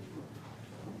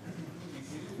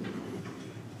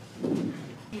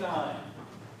 9.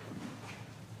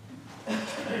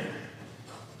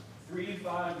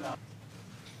 359.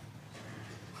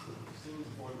 Sing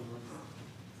before the Lord.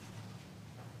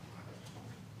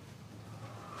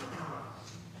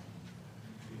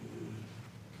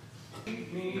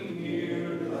 Keep me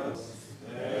near the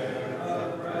stair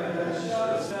of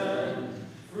precious and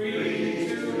free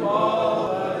to all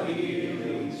the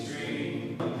healing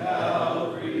stream of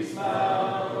Calvary's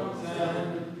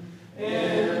mountain.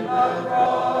 In the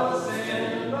cross,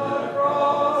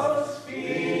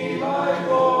 be my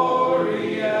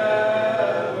glory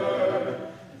ever,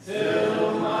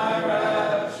 till my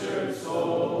raptured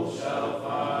soul shall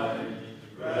find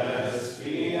rest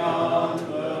beyond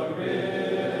the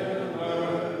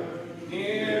river.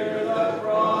 Near the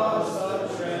cross, a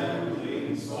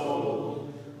trembling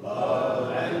soul,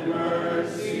 love and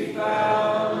mercy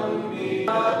found me.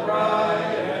 A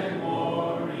bright and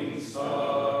morning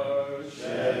star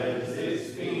sheds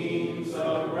its beams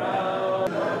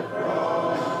around the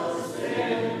cross.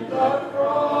 In the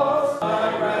cross,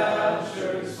 my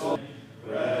raptured soul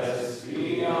rests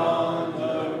beyond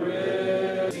the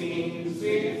river. Scenes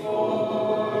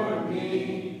before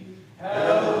me,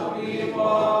 help me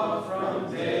walk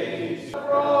from day to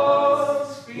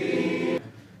cross. Be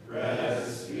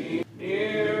rest be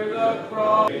near the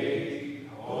cross,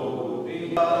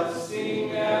 hoping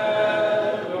trusting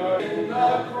ever in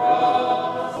the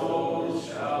cross, soul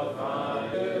shall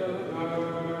find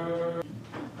ever.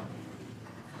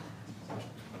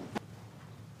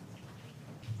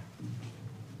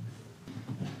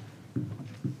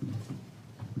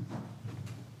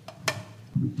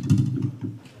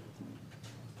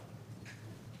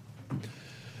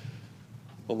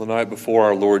 On the night before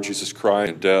our Lord Jesus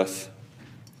Christ and death,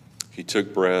 he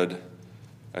took bread,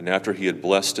 and after he had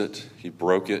blessed it, he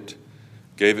broke it,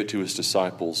 gave it to his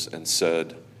disciples, and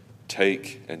said,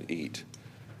 "Take and eat.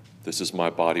 This is my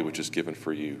body which is given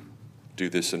for you. Do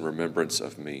this in remembrance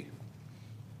of me."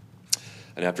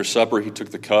 And after supper, he took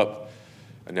the cup,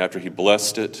 and after he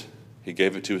blessed it, he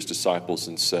gave it to his disciples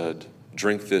and said,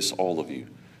 "Drink this, all of you.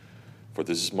 For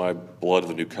this is my blood of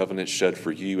the new covenant, shed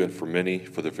for you and for many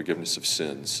for the forgiveness of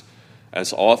sins.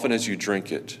 As often as you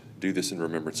drink it, do this in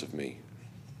remembrance of me.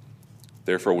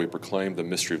 Therefore we proclaim the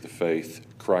mystery of the faith.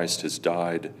 Christ has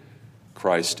died.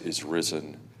 Christ is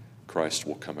risen. Christ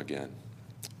will come again.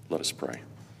 Let us pray.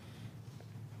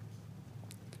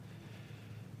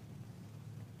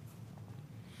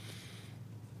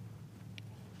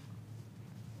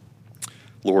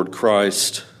 Lord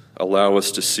Christ, allow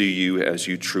us to see you as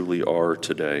you truly are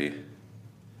today,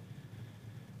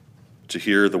 to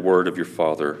hear the word of your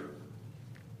Father,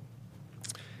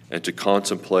 and to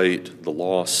contemplate the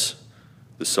loss,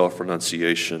 the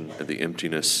self-renunciation, and the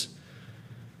emptiness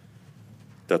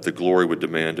that the glory would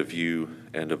demand of you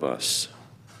and of us.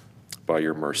 By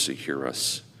your mercy, hear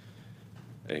us.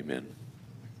 Amen.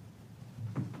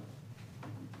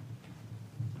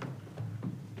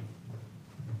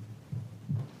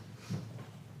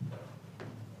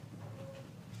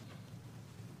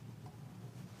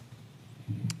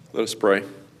 Let us pray.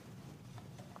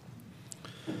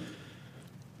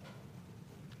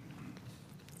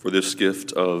 For this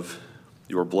gift of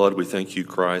your blood, we thank you,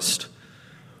 Christ.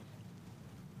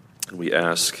 And we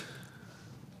ask,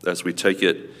 as we take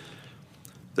it,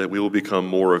 that we will become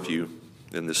more of you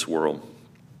in this world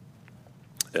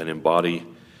and embody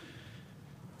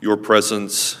your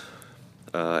presence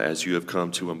as you have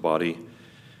come to embody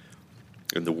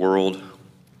in the world.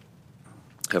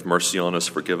 Have mercy on us,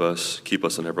 forgive us, keep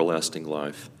us in everlasting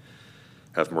life.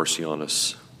 Have mercy on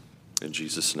us. In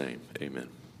Jesus' name, amen.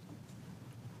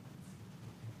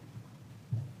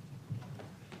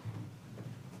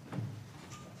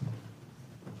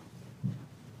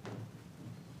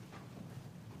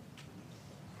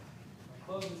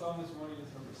 Our closing song this morning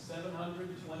is number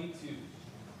 722.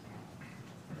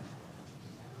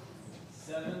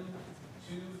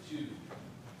 722.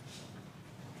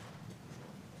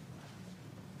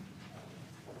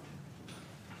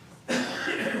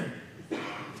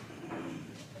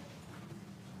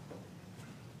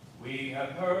 We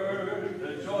have heard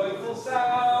the joyful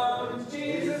sound,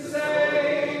 Jesus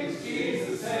saves,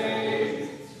 Jesus saves.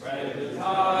 Spread the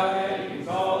tidings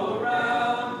all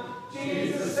around,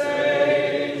 Jesus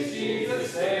saves,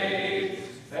 Jesus saves.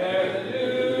 Bear the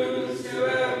news to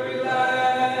every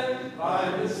land,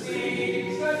 climb the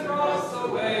steeps and cross the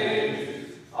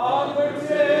waves. Onward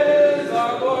 'tis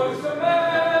our Lord's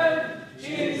command,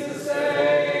 Jesus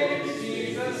saves,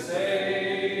 Jesus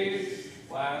saves.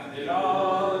 Wafted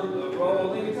on the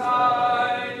rolling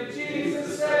tide,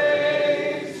 Jesus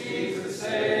saves, Jesus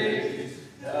saves.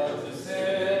 Tells the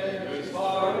sinners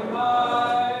far and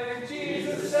wide,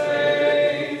 Jesus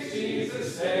saves,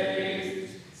 Jesus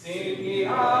saves. Sing ye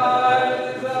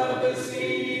islands of the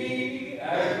sea,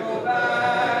 echo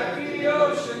back the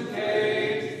ocean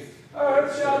caves.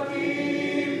 Earth shall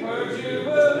keep her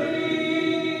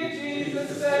jubilee,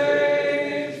 Jesus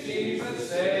saves, Jesus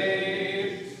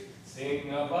saves.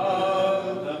 Sing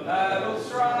above the battle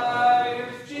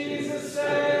strife, Jesus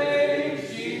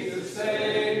saves, Jesus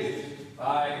saves.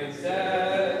 By his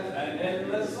death and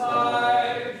endless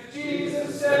life,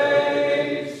 Jesus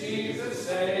saves, Jesus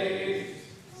saves.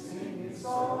 Sing it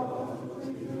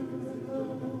softly through the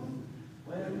gloom,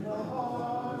 when the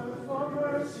heart for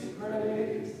mercy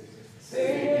prays.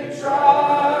 Sing in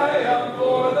triumph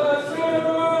for the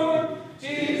tomb,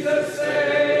 Jesus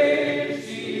saves,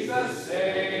 Jesus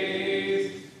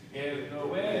saves. Give the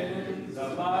winds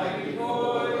a mighty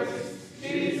voice,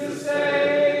 Jesus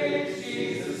saves,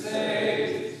 Jesus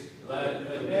saves. Let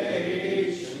the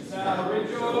nations now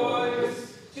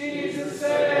rejoice, Jesus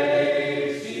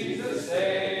saves, Jesus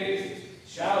saves.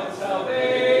 Shout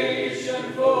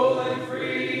salvation full and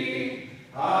free,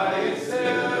 highest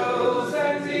hills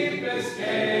and deepest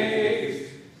caves.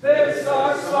 This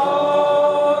our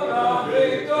song of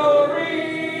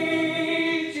victory,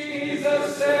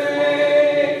 Jesus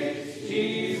saves,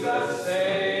 Jesus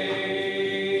saves.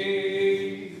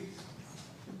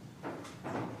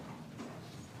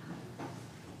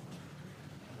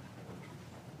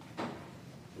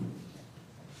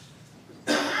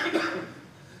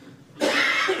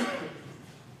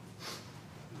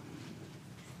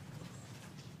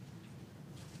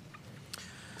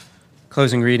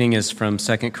 Closing reading is from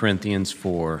 2 Corinthians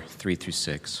 4,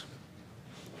 3-6.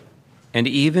 And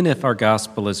even if our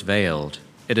gospel is veiled,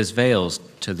 it is veiled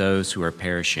to those who are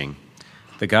perishing.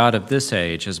 The God of this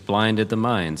age has blinded the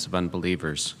minds of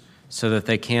unbelievers, so that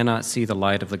they cannot see the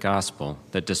light of the gospel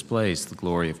that displays the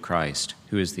glory of Christ,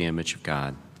 who is the image of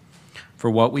God. For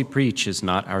what we preach is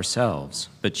not ourselves,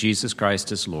 but Jesus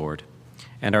Christ as Lord,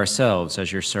 and ourselves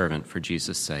as your servant for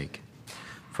Jesus' sake.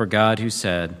 For God, who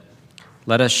said,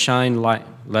 Let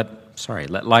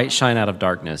let light shine out of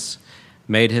darkness,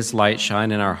 made his light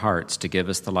shine in our hearts to give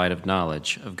us the light of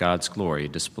knowledge of God's glory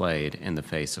displayed in the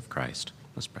face of Christ.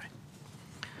 Let's pray.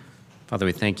 Father,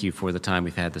 we thank you for the time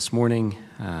we've had this morning,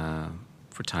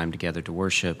 for time together to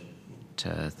worship,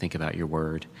 to think about your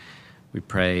word. We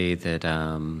pray that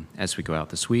as we go out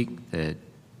this week, that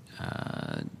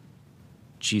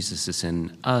Jesus is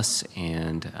in us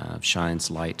and shines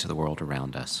light to the world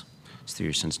around us. It's through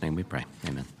your Son's name we pray.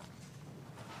 Amen.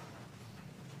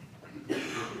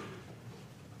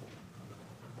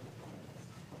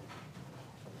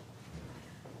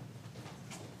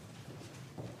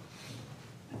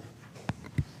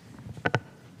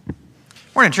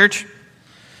 Morning, church.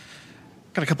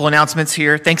 Got a couple announcements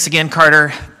here. Thanks again,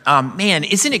 Carter. Man,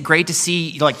 isn't it great to see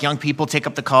young people take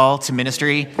up the call to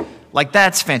ministry?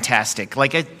 That's fantastic.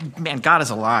 Man, God is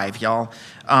alive, y'all.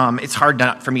 It's hard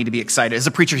not for me to be excited. As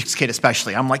a preacher's kid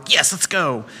especially, I'm like, yes, let's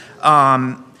go.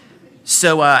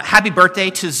 So happy birthday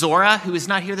to Zora, who is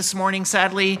not here this morning,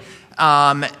 sadly.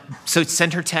 So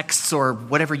send her texts or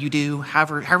whatever you do,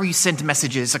 however you send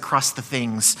messages across the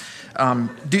things.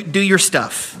 Do your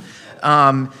stuff.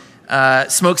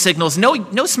 Smoke signals.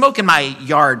 No smoke in my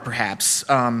yard, perhaps.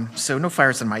 So no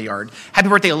fires in my yard. Happy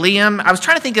birthday, Liam. I was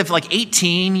trying to think of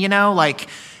 18,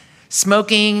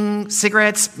 smoking,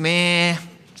 cigarettes, meh.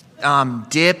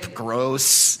 Dip,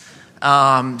 gross.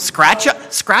 Scratch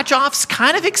offs,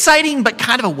 kind of exciting, but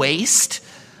kind of a waste.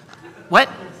 What?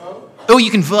 Oh, you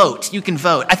can vote.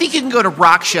 I think you can go to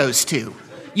rock shows too.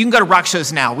 You can go to rock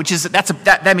shows now, which is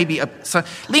that may be so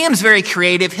Liam's very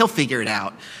creative. He'll figure it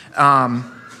out.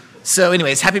 So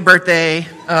anyways, happy birthday.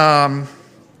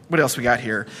 What else we got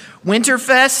here?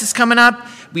 Winterfest is coming up.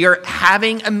 We are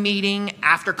having a meeting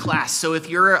after class. So if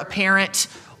you're a parent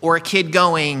or a kid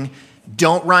going,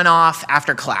 don't run off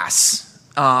after class.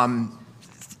 Slow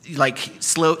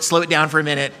it down for a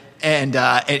minute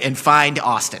and find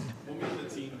Austin.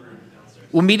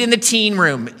 We'll meet in the teen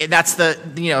room. That's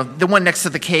the one next to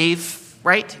the cave,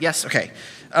 right? Yes. Okay.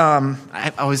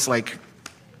 I always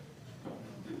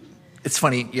it's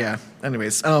funny. Yeah.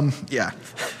 Anyways. Yeah.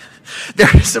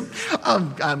 There's some.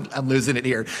 I'm losing it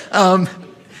here.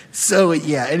 So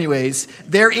yeah. Anyways,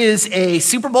 there is a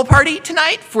Super Bowl party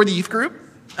tonight for the youth group.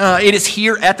 It is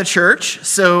here at the church.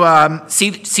 So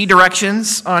see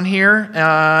directions on here.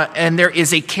 And there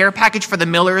is a care package for the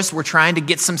Millers. We're trying to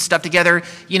get some stuff together.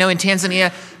 In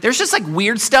Tanzania, there's just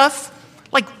weird stuff,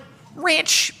 like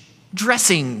ranch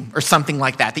dressing or something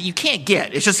like that you can't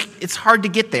get. It's hard to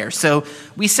get there. So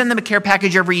we send them a care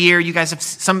package every year. You guys have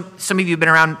some of you have been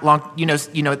around long. You know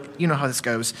how this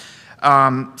goes.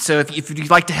 So if you'd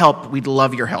like to help, we'd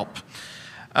love your help.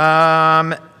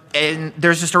 And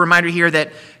there's just a reminder here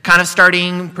that kind of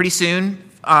starting pretty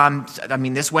soon,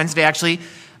 this Wednesday actually,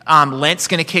 Lent's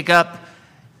going to kick up.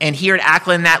 And here at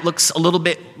Acklen, that looks a little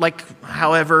bit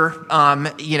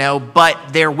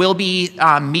but there will be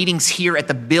meetings here at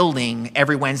the building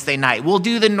every Wednesday night. We'll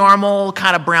do the normal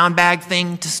kind of brown bag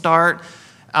thing to start.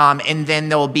 And then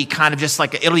there'll be kind of just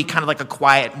it'll be kind of a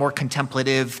quiet, more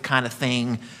contemplative kind of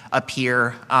thing up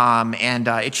here. And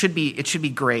it should be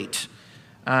great.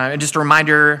 And just a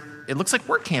reminder, it looks like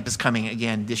Work Camp is coming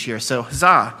again this year, so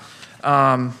huzzah.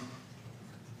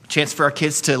 Chance for our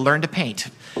kids to learn to paint,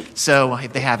 so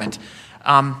if they haven't.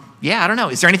 I don't know.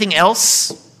 Is there anything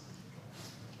else?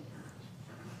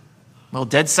 Well,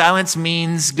 dead silence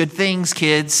means good things,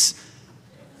 kids.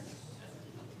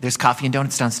 There's coffee and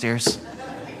donuts downstairs.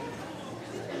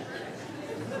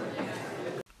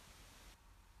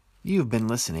 You've been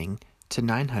listening to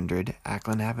 900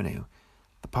 Acklen Avenue,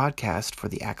 the podcast for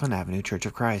the Acklen Avenue Church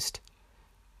of Christ.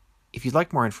 If you'd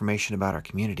like more information about our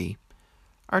community,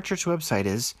 our church website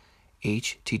is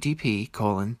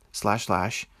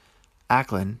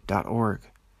http://acklen.org.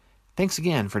 Thanks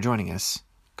again for joining us.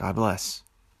 God bless.